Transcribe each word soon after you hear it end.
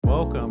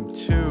welcome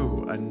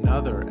to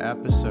another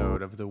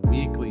episode of the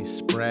Weekly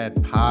Spread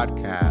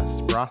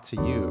Podcast, brought to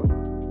you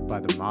by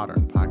the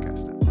Modern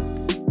Podcast Network.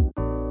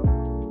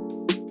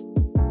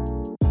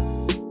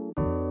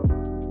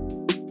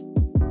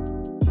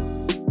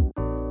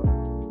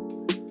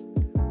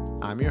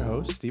 I'm your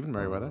host, Stephen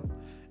Merriweather,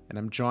 and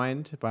I'm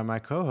joined by my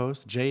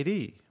co-host,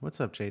 JD. What's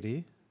up,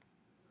 JD?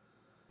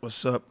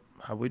 What's up?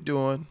 How we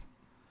doing?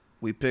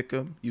 We pick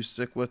him. You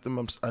stick with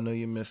him. I know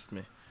you missed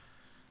me.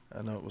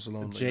 I know it was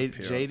lonely.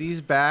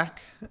 JD's back.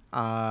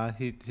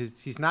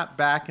 He's not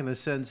back in the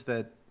sense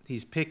that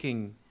he's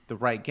picking the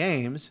right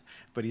games,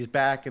 but he's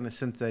back in the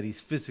sense that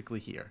he's physically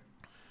here.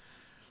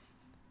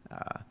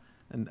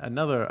 And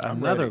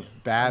another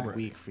bad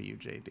week for you,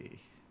 JD.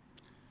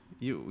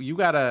 You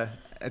gotta,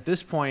 at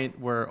this point,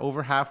 we're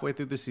over halfway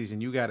through the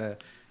season. You gotta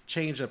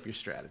change up your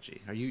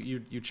strategy. Are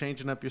you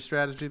changing up your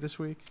strategy this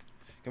week?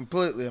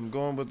 Completely. I'm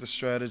going with the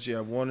strategy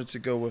I wanted to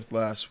go with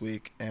last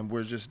week, and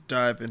we're just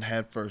diving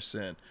headfirst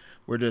in.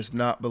 We're just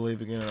not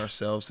believing in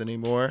ourselves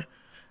anymore,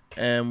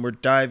 and we're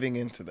diving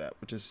into that,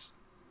 which is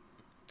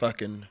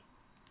fucking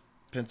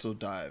pencil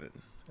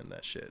diving and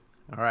that shit.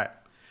 All right.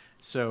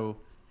 So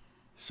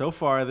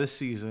far this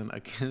season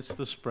against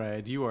the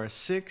spread, you are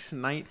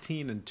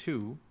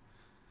 6-19-2,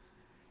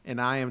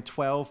 and I am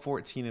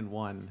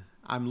 12-14-1.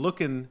 I'm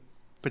looking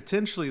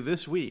potentially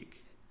this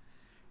week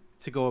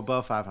to go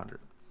above 500.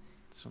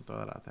 So throw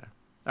that out there.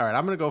 All right,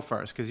 I'm going to go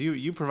first because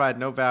you provide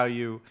no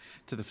value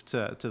to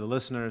the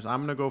listeners.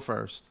 I'm going to go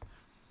first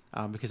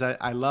because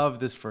I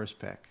love this first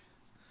pick.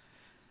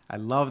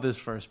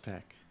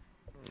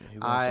 He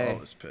loves all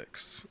his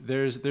picks.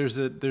 There's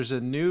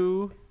a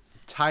new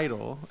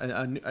title.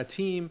 A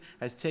team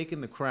has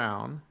taken the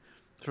crown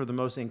for the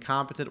most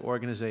incompetent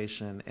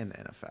organization in the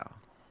NFL.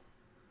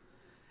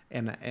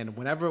 And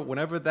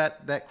whenever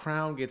that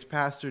crown gets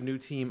passed to a new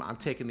team, I'm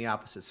taking the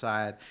opposite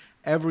side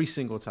every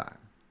single time.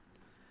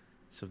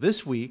 So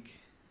this week,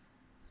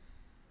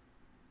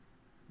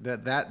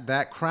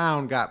 that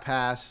crown got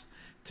passed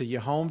to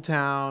your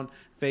hometown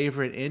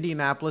favorite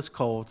Indianapolis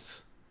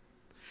Colts.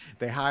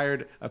 They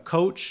hired a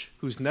coach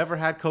who's never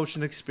had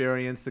coaching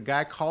experience. The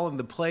guy calling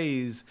the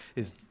plays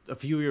is a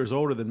few years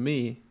older than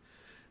me.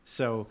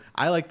 So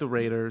I like the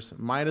Raiders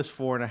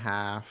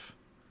 -4.5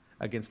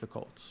 against the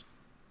Colts.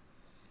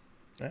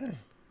 Hey,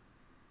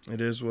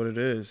 it is what it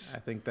is. I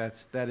think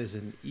that is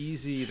an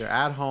easy. They're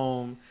at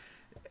home.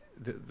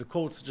 The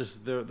Colts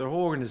just their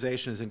whole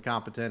organization is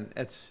incompetent.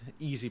 It's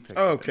easy pick.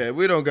 Okay,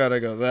 we don't gotta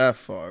go that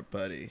far,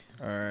 buddy.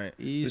 All right,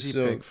 easy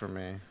pick for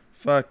me.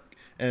 Fuck,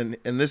 and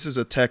this is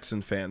a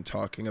Texan fan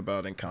talking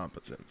about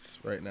incompetence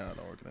right now in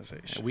the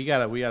organization. We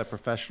got a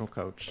professional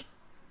coach,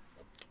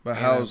 but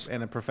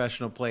and a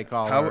professional play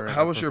caller.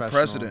 How was your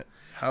president?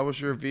 How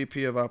was your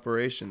VP of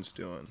operations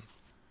doing?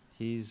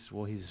 He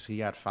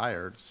got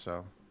fired,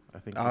 so. I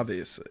think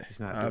obviously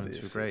he's not doing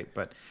too great,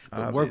 but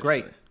we're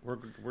great. We're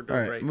doing all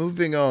right, great.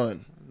 Moving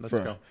on. Let's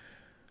go.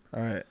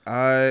 All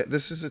right,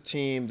 this is a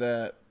team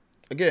that,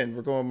 again,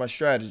 we're going with my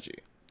strategy.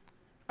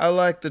 I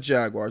like the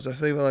Jaguars. I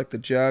think the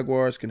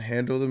Jaguars can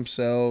handle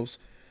themselves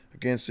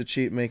against the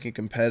Chiefs, making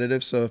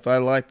competitive. So if I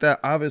like that,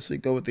 obviously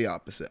go with the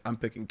opposite. I'm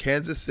picking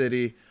Kansas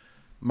City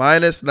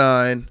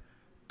 -9,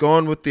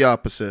 going with the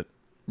opposite.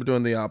 We're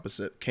doing the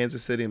opposite.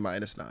 Kansas City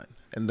 -9,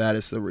 and that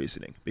is the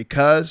reasoning.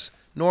 Because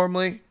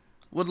normally,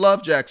 would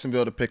love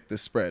Jacksonville to pick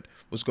this spread.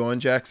 Was going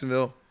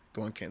Jacksonville,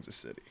 going Kansas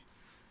City.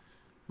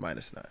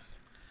 -9.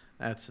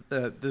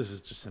 This is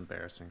just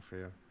embarrassing for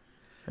you.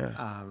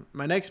 Yeah.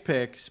 My next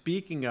pick,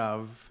 speaking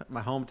of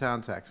my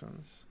hometown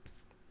Texans,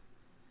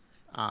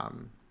 I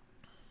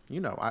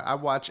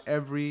watch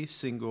every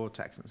single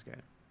Texans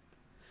game.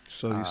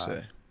 So you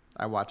say.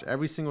 I watch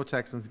every single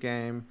Texans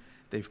game.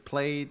 They've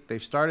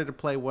started to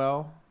play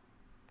well.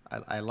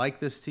 I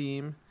like this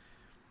team.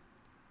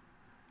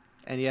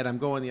 And yet I'm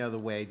going the other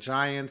way.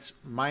 Giants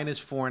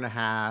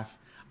 -4.5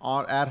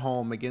 at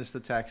home against the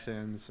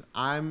Texans.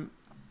 I'm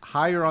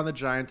higher on the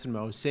Giants than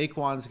most.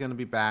 Saquon's going to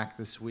be back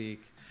this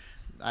week.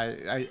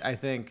 I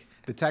think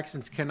the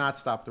Texans cannot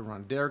stop the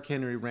run. Derrick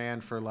Henry ran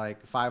for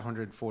like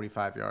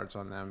 545 yards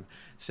on them.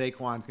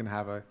 Saquon's going to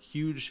have a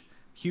huge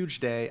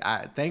day.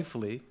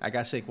 Thankfully, I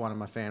got Saquon on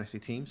my fantasy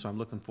team, so I'm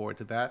looking forward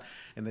to that.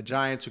 And the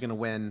Giants are going to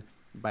win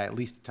by at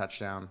least a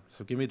touchdown.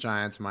 So give me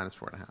Giants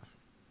 -4.5.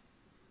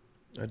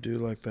 I do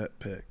like that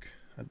pick.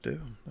 I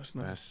do. That's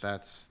nice.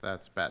 That's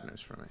bad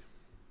news for me.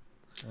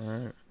 All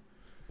right.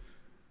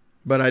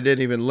 But I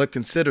didn't even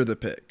consider the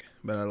pick,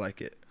 but I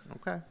like it.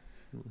 Okay.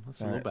 That's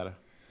a little better.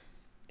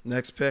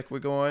 Next pick we're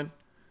going.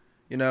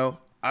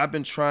 I've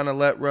been trying to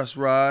let Russ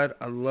ride.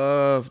 I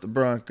love the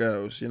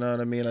Broncos. You know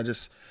what I mean?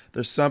 There's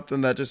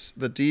something that just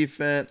the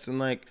defense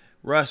and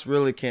Russ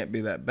really can't be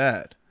that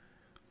bad.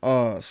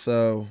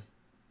 So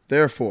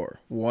therefore,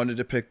 wanted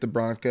to pick the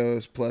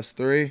Broncos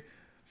 +3.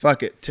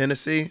 Fuck it.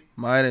 Tennessee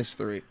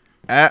 -3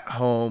 at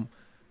home.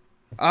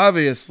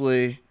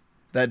 Obviously,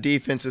 that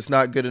defense is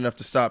not good enough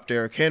to stop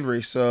Derrick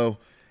Henry. So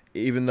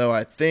even though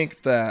I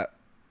think that,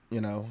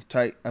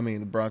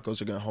 the Broncos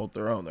are going to hold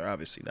their own, they're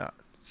obviously not.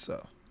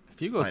 So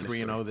If you go Minus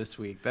 3-0 this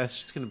week, that's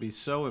just going to be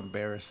so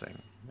embarrassing.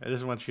 I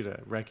just want you to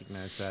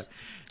recognize that.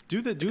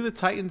 Do the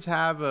Titans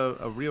have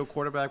a real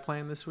quarterback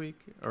playing this week?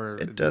 Or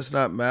It does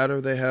not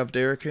matter. They have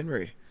Derrick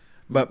Henry.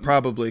 But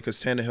probably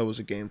because Tannehill was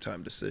a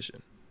game-time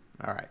decision.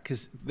 All right,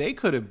 because they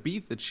could have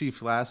beat the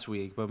Chiefs last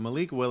week, but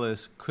Malik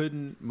Willis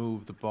couldn't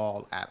move the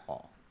ball at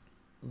all.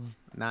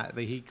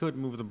 He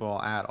couldn't move the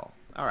ball at all.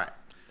 All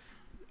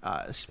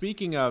right.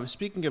 Speaking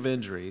of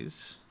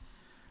injuries,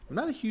 I'm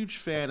not a huge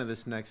fan of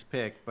this next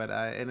pick, but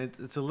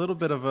it's a little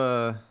bit of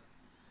a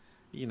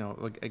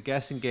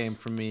guessing game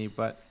for me,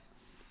 but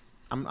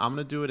I'm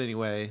gonna do it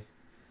anyway.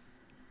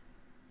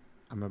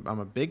 I'm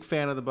a big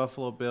fan of the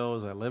Buffalo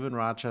Bills. I live in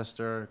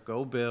Rochester.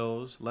 Go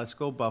Bills. Let's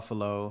go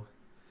Buffalo.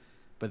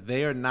 But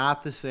they are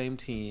not the same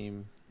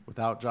team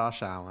without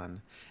Josh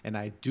Allen. And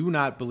I do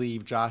not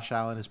believe Josh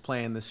Allen is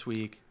playing this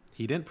week.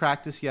 He didn't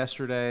practice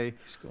yesterday.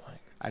 He's going.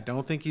 I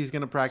don't think he's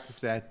going to practice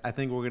today. I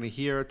think we're going to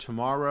hear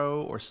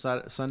tomorrow or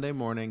Sunday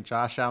morning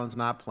Josh Allen's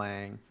not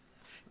playing.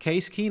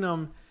 Case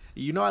Keenum,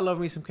 I love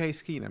me some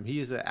Case Keenum. He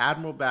is an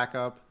admirable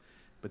backup,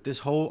 but this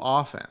whole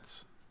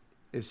offense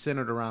is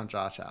centered around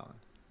Josh Allen.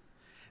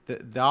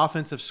 The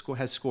offense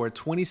has scored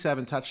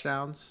 27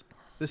 touchdowns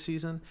this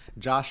season.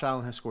 Josh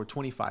Allen has scored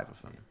 25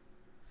 of them.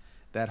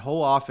 That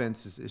whole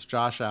offense is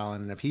Josh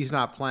Allen, and if he's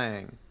not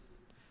playing,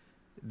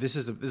 this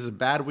is a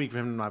bad week for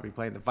him to not be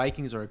playing. The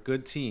Vikings are a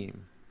good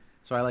team,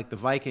 so I like the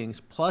Vikings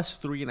plus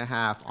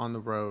 3.5 on the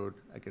road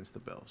against the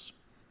Bills.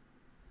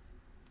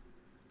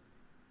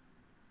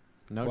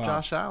 No wow.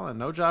 Josh Allen.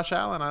 No Josh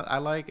Allen. I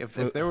like if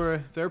they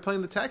were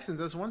playing the Texans,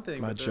 that's one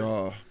thing. My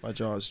jaw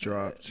is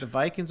dropped. The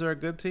Vikings are a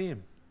good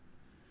team.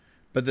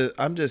 But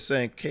I'm just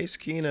saying, Case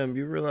Keenum,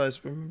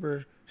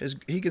 remember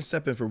he can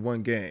step in for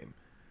one game.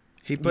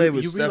 He played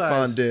with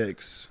Stephon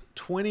Diggs.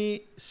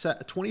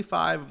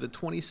 25 of the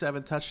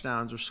 27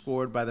 touchdowns were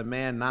scored by the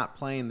man not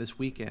playing this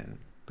weekend.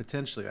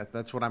 Potentially,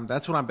 that's what I'm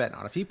betting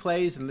on. If he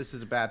plays, then this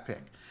is a bad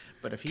pick.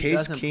 But if he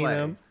doesn't play, Case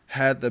Keenum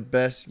had the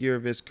best year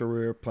of his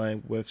career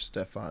playing with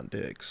Stephon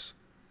Diggs.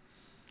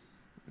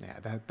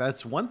 Yeah,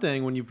 that's one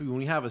thing when you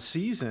have a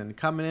season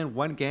coming in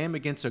one game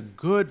against a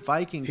good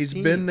Vikings team. He's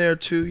been there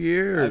 2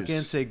 years.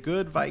 Against a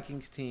good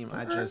Vikings team.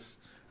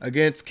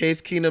 Against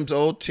Case Keenum's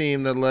old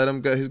team that let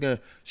him go. He's going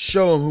to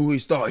show him who he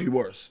thought he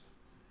was.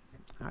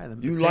 All right,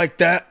 you like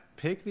that?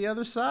 Pick the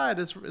other side.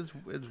 It's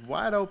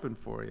wide open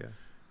for you.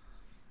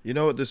 You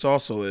know what this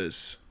also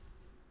is?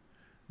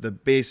 The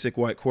basic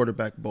white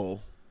quarterback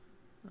bowl.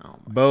 Oh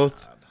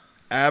Both God.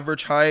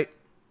 Average height,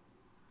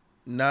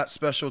 not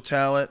special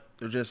talent.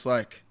 They're just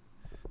like,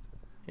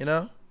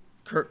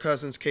 Kirk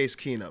Cousins, Case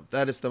Keenum.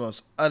 That is the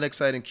most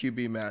unexciting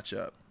QB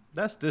matchup.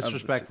 That's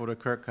disrespectful to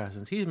Kirk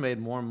Cousins. He's made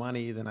more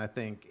money than I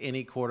think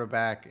any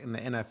quarterback in the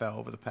NFL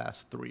over the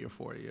past 3 or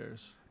 4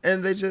 years.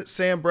 And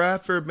Sam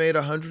Bradford made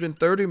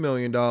 $130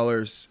 million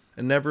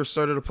and never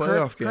started a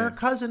playoff game. Kirk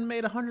Cousins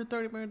made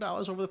 $130 million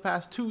over the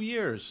past 2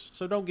 years.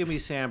 So don't give me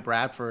Sam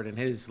Bradford and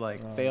his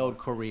failed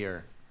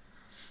career.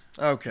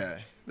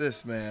 Okay,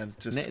 this man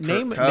just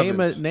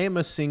name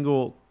a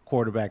single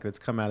quarterback that's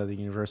come out of the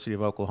University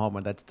of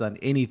Oklahoma that's done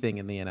anything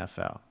in the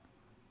NFL.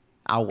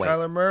 I'll wait.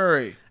 Kyler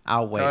Murray.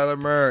 I'll wait. Kyler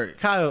Murray.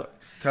 Kyler.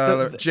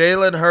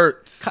 Jalen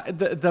Hurts.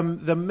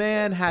 The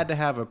man had to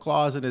have a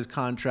clause in his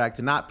contract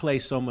to not play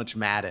so much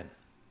Madden.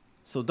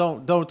 So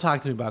don't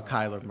talk to me about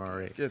Kyler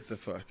Murray. Get the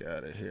fuck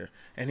out of here.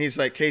 And he's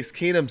like, Case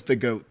Keenum's the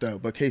GOAT, though.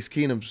 But Case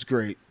Keenum's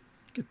great.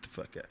 Get the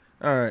fuck out.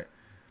 All right.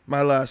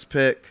 My last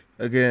pick,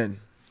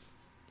 again.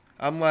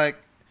 I'm like,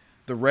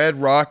 the Red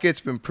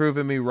Rockets been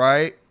proving me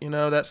right.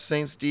 That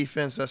Saints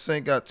defense, that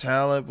Saint got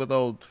talent with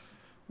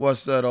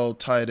what's that old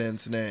tight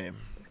end's name?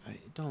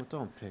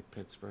 Don't pick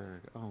Pittsburgh.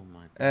 Oh,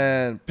 my God.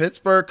 And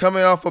Pittsburgh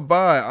coming off a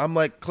bye. I'm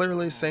like,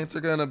 clearly Saints are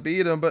going to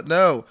beat them. But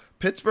no,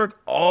 Pittsburgh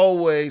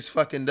always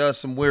fucking does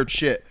some weird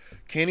shit.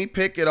 Kenny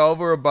Pickett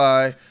over a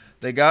bye.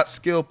 They got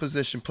skill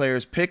position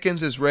players.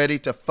 Pickens is ready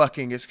to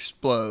fucking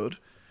explode.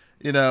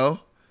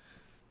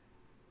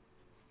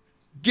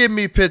 Give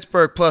me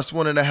Pittsburgh plus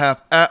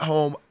 1.5 at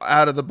home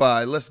out of the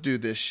bye. Let's do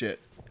this shit.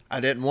 I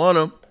didn't want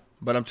them,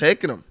 but I'm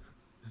taking them.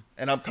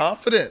 And I'm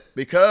confident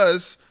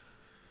because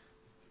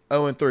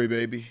 0-3,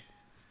 baby.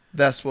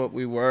 That's what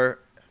we were.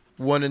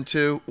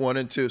 1-2,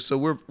 1-2. So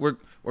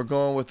we're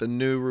going with a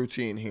new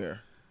routine here.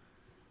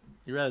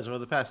 You realize over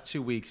the past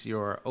 2 weeks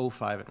you're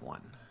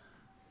 0-5-1.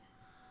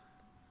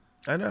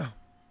 I know.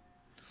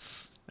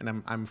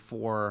 And I'm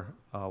 4-1-1.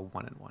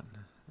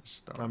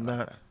 I'm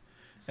not.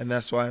 And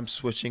that's why I'm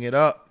switching it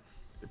up.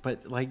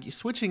 But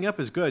switching up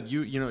is good.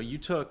 You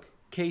took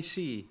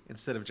KC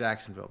instead of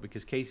Jacksonville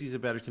because KC's a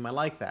better team. I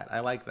like that.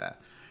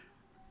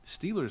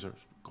 Steelers are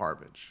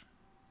garbage.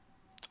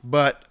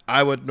 But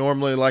I would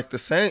normally like the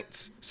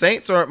Saints.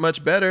 Saints aren't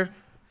much better.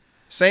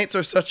 Saints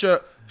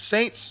destroyed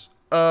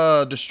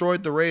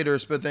the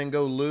Raiders, but then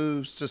go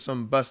lose to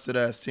some busted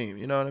ass team.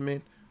 You know what I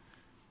mean?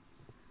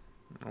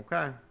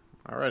 Okay.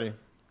 Alrighty.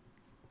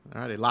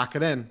 Lock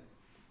it in.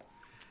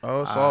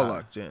 Oh, it's all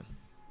locked in.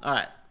 All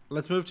right.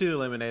 Let's move to the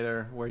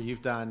Eliminator where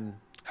you've done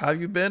How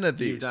you been at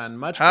these? You've done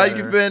much How better.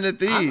 you been at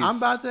these? I'm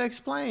about to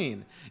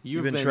explain.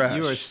 You've been trash.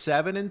 You are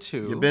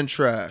 7-2. You've been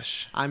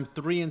trash. I'm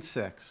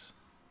 3-6.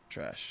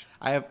 Trash.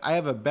 I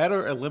have a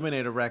better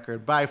eliminator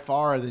record by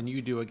far than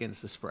you do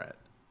against the spread.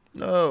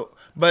 No,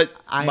 but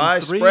I'm my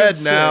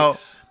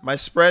 3-6.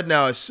 spread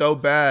now is so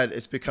bad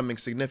it's becoming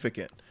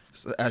significant.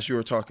 As you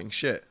were talking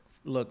shit.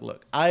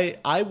 Look. I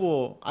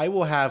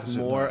will have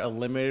more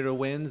eliminator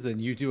wins than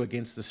you do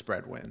against the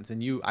spread wins.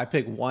 And I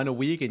pick one a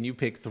week and you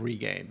pick 3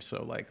 games.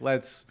 So like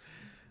let's.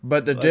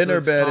 But the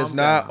dinner bet is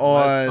not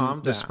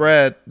on the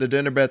spread. The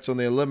dinner bet's on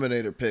the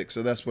eliminator pick.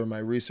 So that's where my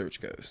research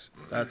goes.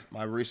 That's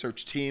my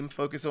research team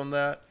focus on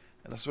that,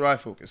 and that's what I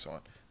focus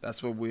on.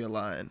 That's what we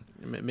align.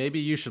 Maybe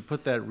you should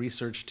put that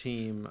research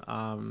team.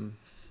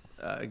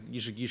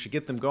 You should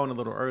get them going a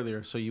little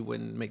earlier so you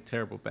wouldn't make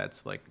terrible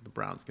bets like the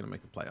Browns going to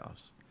make the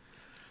playoffs.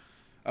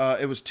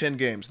 It was 10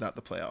 games, not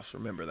the playoffs.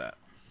 Remember that.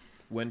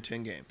 Win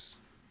 10 games.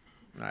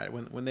 All right.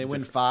 When they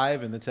win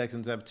 5 and the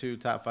Texans have 2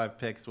 top 5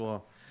 picks,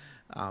 well,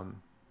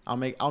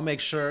 I'll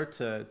make sure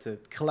to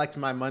collect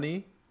my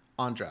money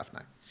on draft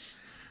night.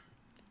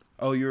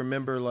 Oh, you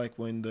remember like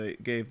when they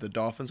gave the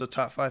Dolphins a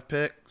top 5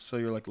 pick? So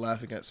you're like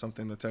laughing at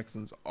something the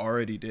Texans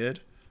already did?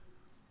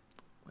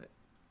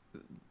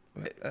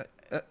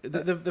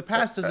 The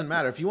past doesn't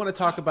matter. If you want to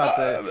talk about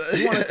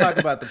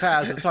the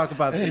past, let's talk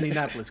about the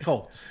Indianapolis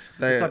Colts.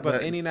 Let's talk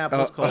about the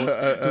Indianapolis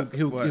Colts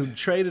who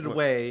traded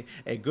away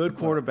a good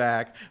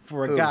quarterback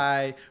for a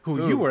guy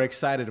who you were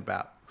excited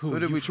about. Who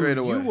did we trade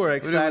away? You were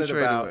excited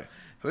about.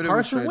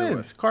 Carson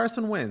Wentz.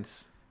 Carson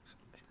Wentz.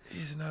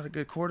 He's not a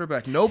good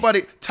quarterback.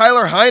 Nobody.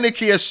 Tyler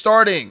Heineke is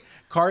starting.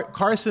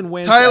 Carson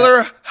Wentz.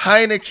 Tyler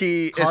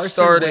Heineke is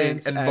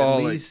starting and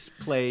balling. At least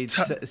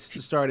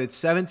started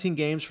 17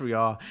 games for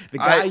y'all. The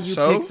guy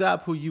picked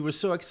up, who you were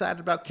so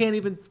excited about, can't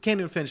even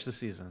finish the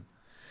season.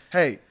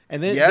 Hey,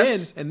 and then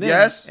yes,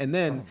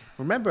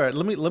 remember,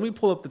 let me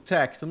pull up the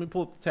text. Let me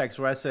pull up the text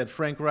where I said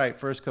Frank Wright,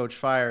 first coach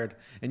fired,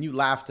 and you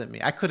laughed at me.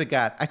 I could have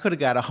got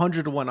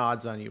 100-1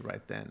 odds on you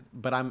right then.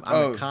 But I'm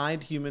a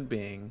kind human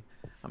being.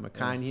 I'm a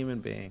kind human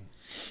being.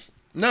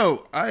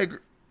 No, I agree.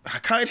 A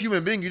kind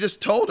human being. You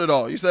just told it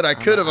all. You said I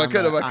could have. I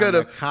could have.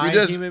 You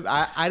just.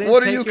 I didn't.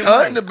 What are you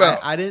kind about?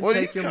 I didn't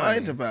take your money. What are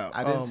you kind about?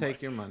 I didn't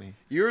take your money.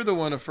 You're the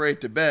one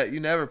afraid to bet. You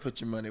never put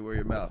your money where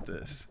your mouth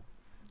is.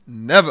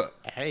 Never.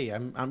 Hey,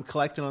 I'm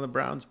collecting on the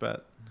Browns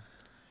bet,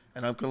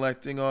 and I'm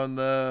collecting on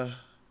the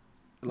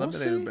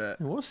eliminator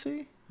bet. We'll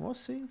see.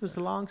 This is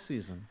a long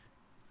season.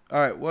 All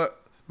right.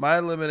 What my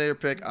eliminator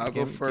pick? I'll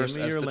go first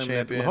as the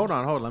champion. Hold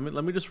on.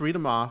 Let me just read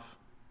them off.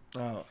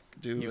 Oh,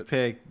 dude. You've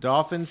picked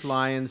Dolphins,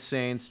 Lions,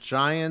 Saints,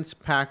 Giants,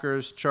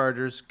 Packers,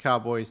 Chargers,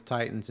 Cowboys,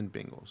 Titans, and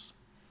Bengals.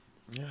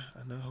 Yeah,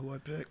 I know who I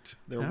picked.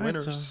 They're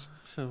winners. Right,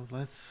 so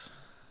let's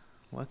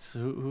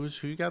who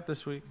you got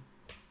this week?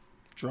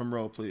 Drum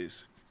roll,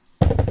 please.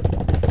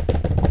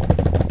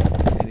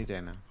 Any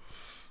day now.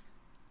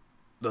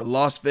 The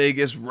Las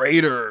Vegas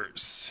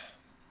Raiders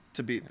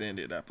to beat the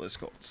Indianapolis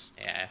Colts.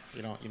 Yeah,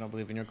 you don't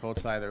believe in your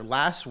Colts either.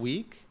 Last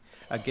week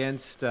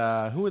against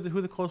who were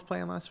the Colts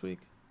playing last week?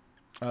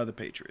 The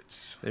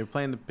Patriots. They were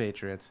playing the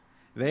Patriots.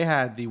 They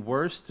had the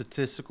worst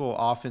statistical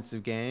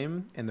offensive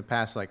game in the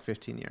past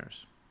 15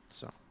 years.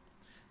 So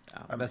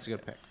that's a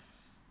good pick.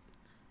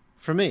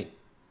 For me,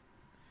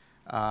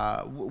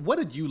 what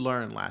did you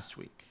learn last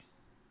week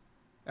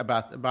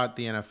about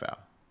the NFL?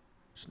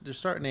 Just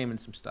start naming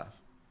some stuff.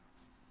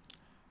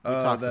 We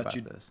talked about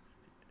this.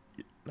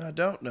 I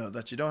don't know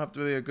that you don't have to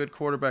be a good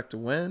quarterback to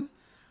win.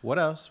 What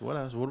else? What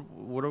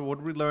did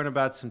we learn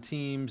about some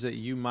teams that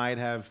you might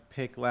have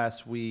picked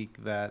last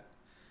week that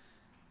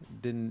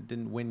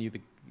didn't win you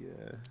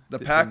the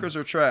Packers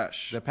are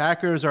trash. The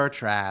Packers are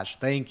trash.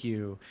 Thank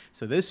you.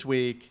 So this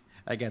week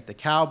I got the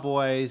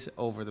Cowboys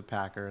over the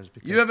Packers.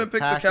 You haven't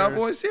picked the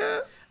Cowboys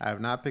yet? I have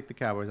not picked the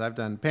Cowboys. I've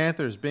done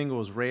Panthers,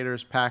 Bengals,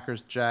 Raiders,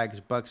 Packers, Jags,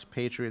 Bucks,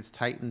 Patriots,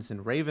 Titans,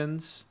 and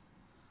Ravens.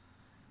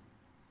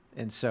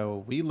 And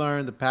so we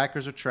learned the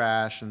Packers are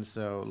trash, and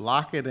so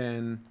lock it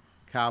in.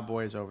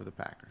 Cowboys over the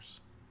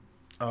Packers.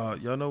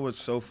 Y'all know what's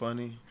so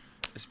funny?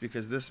 It's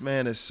because this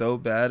man is so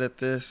bad at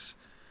this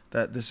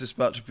that this is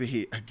about to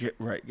be a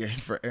get-right game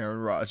for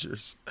Aaron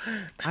Rodgers.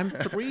 I'm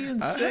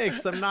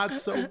 3-6. I'm not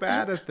so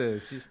bad at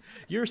this.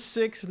 You're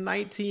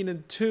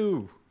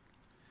 6-19-2.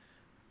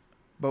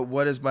 But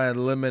what is my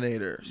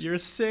eliminator? You're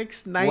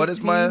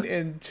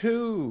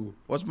 6-19-2.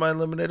 What's my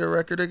eliminator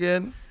record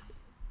again?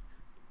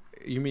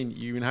 You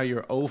mean how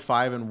you're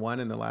 0-5-1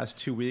 in the last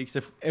 2 weeks?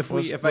 If I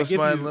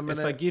give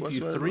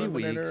you 3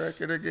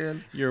 weeks,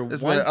 again? You're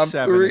 1-7-1. I'm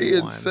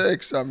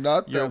 3-6. I'm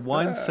not. You're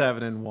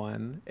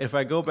 1-7-1. If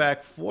I go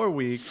back 4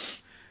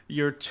 weeks,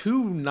 you're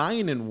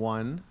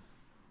 2-9-1.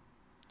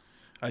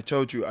 I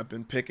told you I've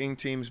been picking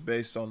teams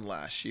based on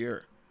last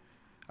year.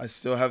 I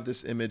still have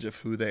this image of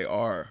who they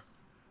are,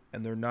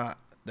 and they're not.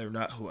 They're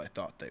not who I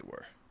thought they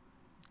were.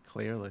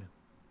 Clearly,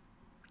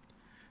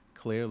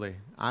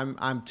 I'm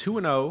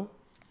 2-0.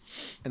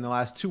 In the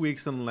last 2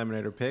 weeks on the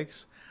eliminator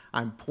picks,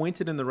 I'm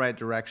pointed in the right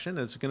direction.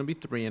 It's going to be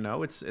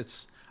 3-0.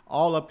 It's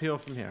all uphill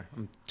from here.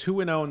 I'm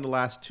 2-0 in the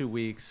last 2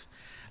 weeks.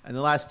 And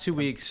the last 2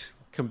 weeks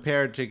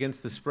compared to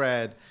against the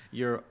spread,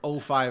 you're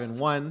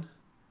 0-5-1.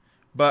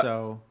 But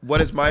so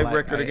what is my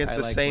record against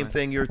the like same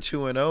thing you're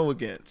 2-0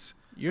 against?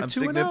 You're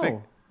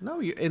 2-0.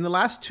 No, in the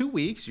last 2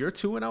 weeks, you're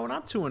 2-0 and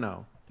I'm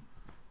 2-0.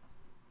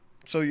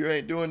 So you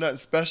ain't doing nothing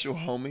special,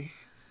 homie.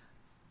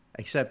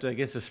 Except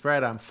against the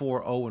spread, I'm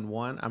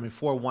 4-0-1. I mean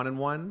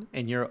 4-1-1,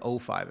 and you're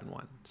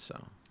 0-5-1.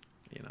 So,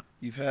 you know,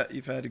 you've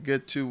had a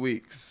good 2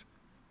 weeks.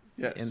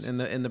 Yes. In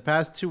the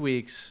past 2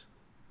 weeks,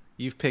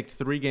 you've picked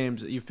 3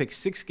 games. You've picked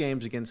 6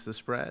 games against the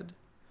spread.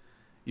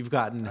 You've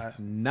gotten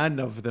none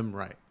of them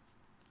right.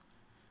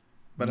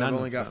 But I've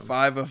only got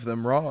 5 of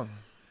them wrong.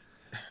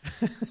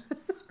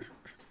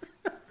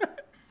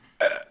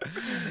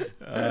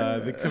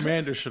 The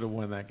Commanders should have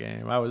won that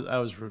game. I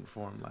was rooting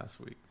for him last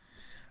week.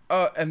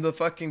 And the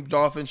fucking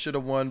Dolphins should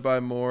have won by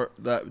more,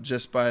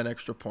 just by an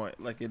extra point.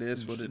 Like, it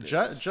is what it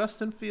is.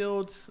 Justin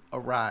Fields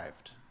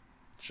arrived.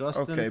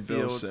 Justin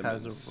Fields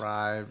has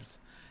arrived.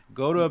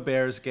 Go to a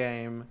Bears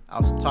game.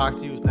 I'll talk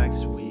to you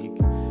next week.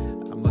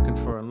 I'm looking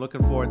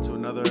forward to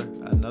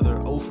another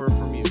offer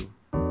from you.